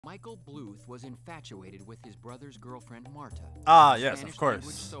Michael Bluth was infatuated with his brother's girlfriend Marta. Ah, yes, of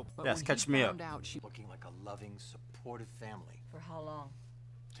course. Yes, catch me up. She looking like a loving, supportive family. For how long?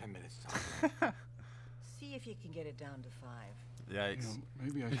 10 minutes. See if you can get it down to 5. Yikes. You know,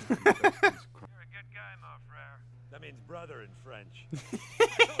 maybe I should confess this crime. You're a good guy, my frere. That means brother in French.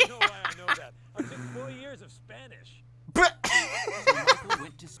 I don't know why I know that. I took 4 years of Spanish. So Michael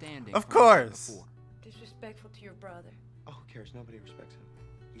went to standing. Of course. Disrespectful to your brother. Oh, who cares? Nobody respects him.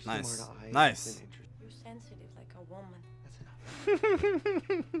 He's Nice. smart eyes, Nice. and interest. You're sensitive like a woman.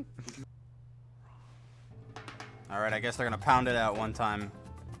 That's enough. Alright, I guess they're gonna pound it out one time.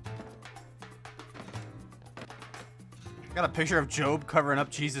 Got a picture of Job covering up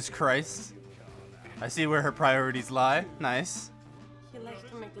Jesus Christ. I see where her priorities lie. Nice. He likes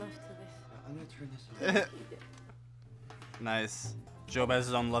to make love to this. I'm gonna turn this off. Nice. Job has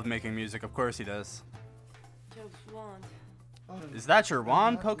his own lovemaking music. Of course he does. Job's wand. Is that your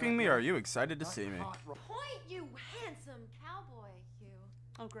wand poking me, or are you excited to see me? Point, you handsome cowboy, you.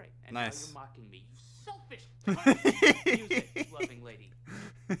 Oh, great. And Nice. now you're mocking me, you selfish, music-loving lady.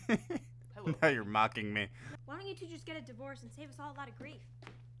 Hello. Now you're mocking me. Why don't you two just get a divorce and save us all a lot of grief?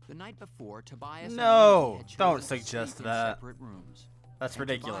 The night before, Tobias No, and Maisie had don't chosen to suggest sleep in that. separate rooms. That's And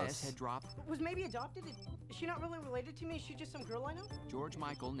Tobias ridiculous. had dropped. Was maybe adopted? Is she not really related to me? Is she just some girl I know? George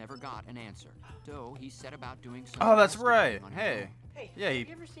Michael never got an answer, so he set about doing some. Oh, that's investigating right. on his Hey. own. Hey, Yeah, have he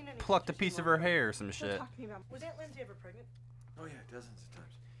you ever seen any plucked a pictures piece of Laura? her hair or some Don't shit. talk to me about. Was Aunt Lindsay ever pregnant? Oh, yeah, dozens of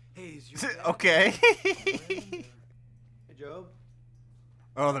times. Hey, is your dad? Okay. Hey, Job.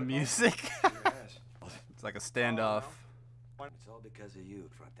 Oh, the music. Yes. It's like a standoff. It's all because of you.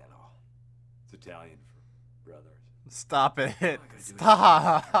 Drop that all. It's Italian for brothers. Stop it.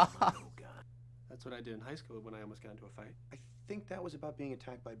 Stop. That's what I did in high school when I almost got into a fight. I think that was about being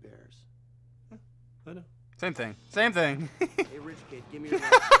attacked by bears. I know. Same thing. Same thing. Hey, rich kid, give me your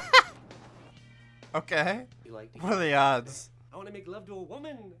Okay. You like to What are the odds? I want to make love to a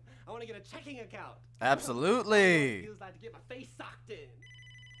woman. I want to get a checking account. Absolutely. It feels like to get my face socked in.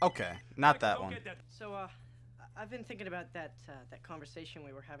 Okay, not that Go one. get that. So, I've been thinking about that conversation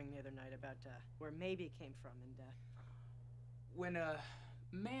we were having the other night about where maybe came from, and When a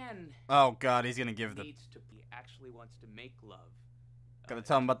man Oh god, he's gonna give the. needs to, he actually wants to make love. Gotta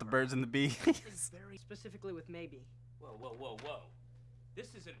tell him about the birds and the bees. Very. specifically with maybe. Whoa, whoa, whoa, whoa!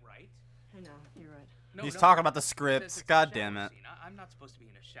 This isn't right. I know, you're right. No, He's no, talking about the it says script. it's a God shower damn it. scene. I'm not supposed to be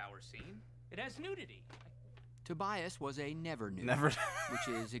in a shower scene. It has nudity. Tobias was a never knew, Never. which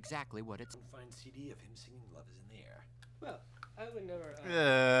is exactly what it's. Fine CD of him singing Love is in the Air. Well, I would never.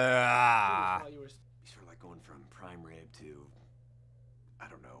 Ah. While you were He's sort of like going from prime rib to, I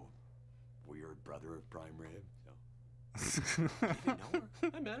don't know, weird brother of prime rib. So. You know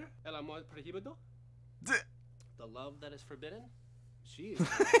her? I met her. El amor prohibido. D- The love that is forbidden. She is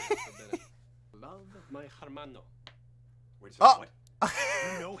forbidden. Love my hermano. Wait, so Oh. what?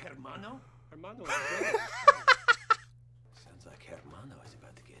 You know Hermano? Hermano is brother. Sounds like Hermano is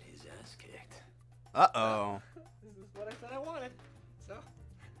about to get his ass kicked. Uh-oh. This is what I said I wanted. So,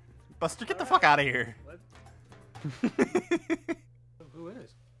 Buster, get the fuck out of here. what? Who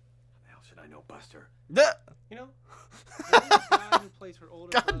is? How the hell should I know Buster? Duh. You know, there's this guy who plays her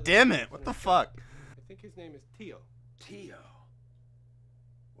older brother. God damn it. What in the a show. fuck? I think his name is Tio. Tio.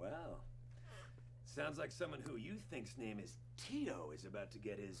 Well, sounds like someone who you think's name is Tio is about to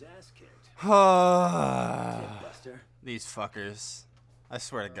get his ass kicked. Kid Buster. These fuckers. I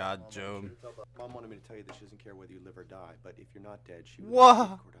swear to God, Job. Mom wanted me to tell you that she doesn't care whether you live or die, but if you're not dead, she would.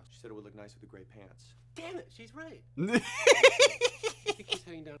 What? She said it would look nice with the gray pants. Damn it, she's right. I think he's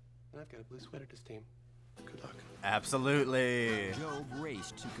heading down. And I've got a blue sweater to steam. Good luck. Absolutely. Job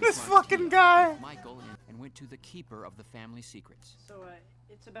raced to This confront fucking Tio, guy. with Michael and went to the keeper of the family secrets. So,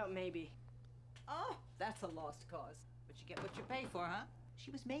 it's about maybe. Oh, that's a lost cause. But you get what you pay for, huh?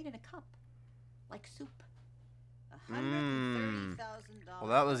 She was made in a cup. Like soup. Mm. $130,000. Well,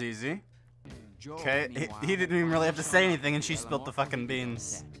 that was easy. Job, Okay, meanwhile, he didn't even really have to found say out anything, and she El spilled the Amor fucking Prohibido beans.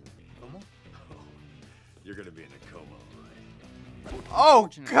 set. You're gonna be in a coma, right? Oh,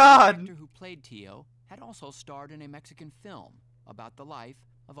 Fortunately, God. The actor who played Tio had also starred in a Mexican film about the life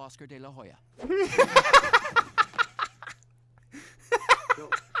of Oscar de la Hoya. Yo,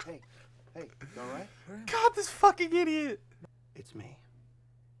 hey, you alright? God, this fucking idiot. It's me.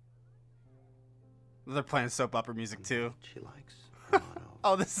 They're playing soap opera music, too. She likes Hermano.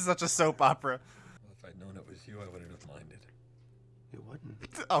 Oh, this is such a soap opera. Well, if I'd known it was you, I wouldn't have minded. You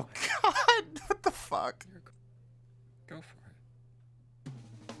wouldn't? Oh, God. What the fuck? Go for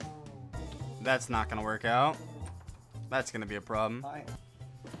it. That's not gonna work out. That's gonna be a problem. Hi.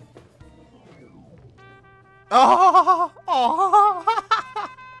 Oh! Oh!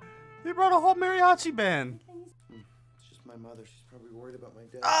 He brought a whole mariachi band. It's just my mother. She's probably worried about my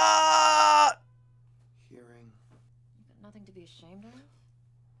dad. Ah! Hearing. But nothing to be ashamed of.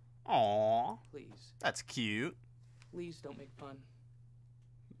 Aww. Please. That's cute. Please don't make fun.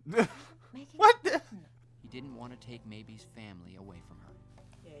 What? He didn't want to take Maybe's family away from her.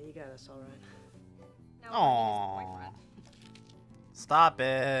 Yeah, you got us all right. Aww. Stop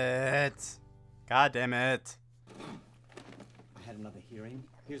it. God damn it. I had another hearing.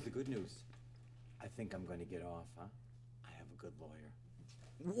 Here's the good news. I think I'm going to get off, huh? I have a good lawyer.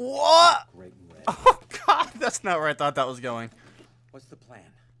 What? Great and red. Oh, God. That's not where I thought that was going. What's the plan?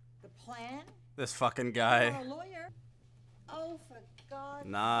 The plan? This fucking You're guy. a lawyer. Oh, for God's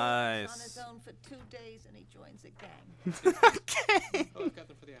Nice. sake. On his own for 2 days and he joins a gang. Okay. Oh, I've got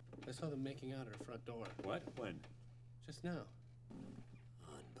them for the app. I saw them making out at her front door. What? When? Just now.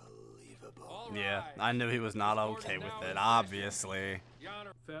 Unbelievable. Yeah, I knew he was not okay with it, obviously.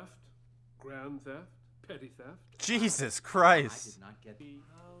 Theft, grand theft, petty theft. Jesus Christ. I did not get the...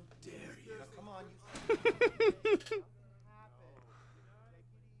 How dare you? Come on.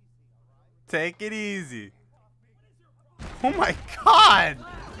 Take it easy. Oh my God.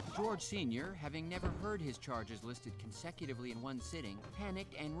 George Sr., having never heard his charges listed consecutively in one sitting,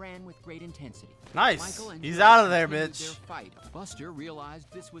 panicked and ran with great intensity. Nice. Michael and He's George out of there, continued bitch. Their fight. Buster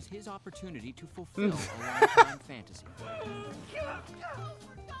realized this was his opportunity to fulfill a long-time fantasy.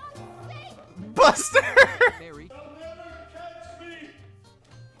 Buster! Barry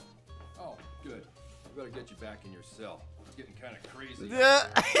Oh, good. We better get you back in your cell. It's getting kind of crazy. Yeah,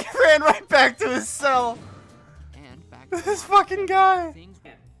 he ran right back to his cell. and back to This fucking guy. things.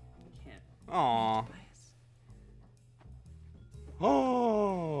 Aww.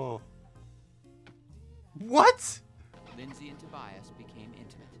 Oh. What? Lindsay and Tobias became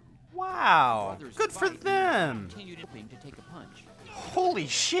intimate. Wow. Brothers Good for fight and them. Continued to take a punch. Holy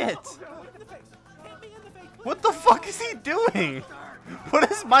shit. What the fuck is he doing?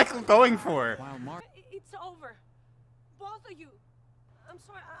 What is Michael going for? While Mark It's over. Both of you. I'm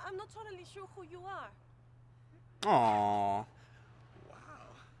sorry. I'm not totally sure who you are. Aww. Wow.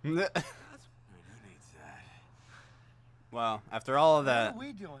 Wow. Well, after all of that, What are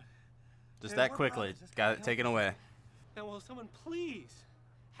we doing? just Hey, that what quickly, about this? got it taken away. Now, will someone please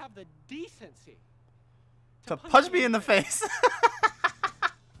have the decency To punch me in the face.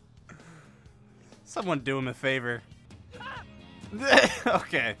 Someone do him a favor.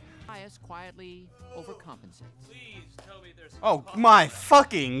 Okay. Tobias quietly overcompensates. Please tell me there's. Oh my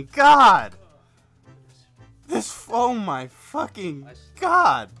fucking God. This, oh my fucking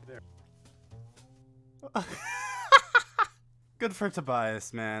God. Good for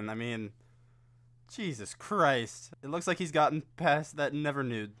Tobias, man. I mean, Jesus Christ. It looks like he's gotten past that never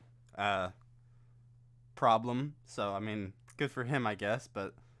nude problem. So, I mean, good for him, I guess.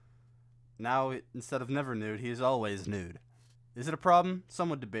 But now, instead of never nude, he's always nude. Is it a problem?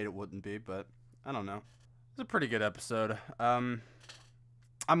 Some would debate it wouldn't be, but I don't know. It's a pretty good episode. I'm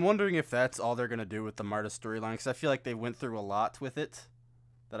wondering if that's all they're gonna do with the Marta storyline, because I feel like they went through a lot with it.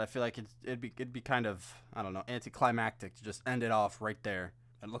 That I feel like it'd be kind of, I don't know, anticlimactic to just end it off right there.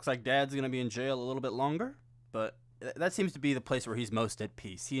 It looks like Dad's gonna be in jail a little bit longer, but that seems to be the place where he's most at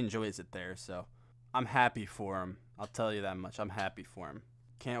peace. He enjoys it there, so I'm happy for him. I'll tell you that much. I'm happy for him.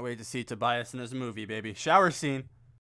 Can't wait to see Tobias in his movie, baby. Shower scene.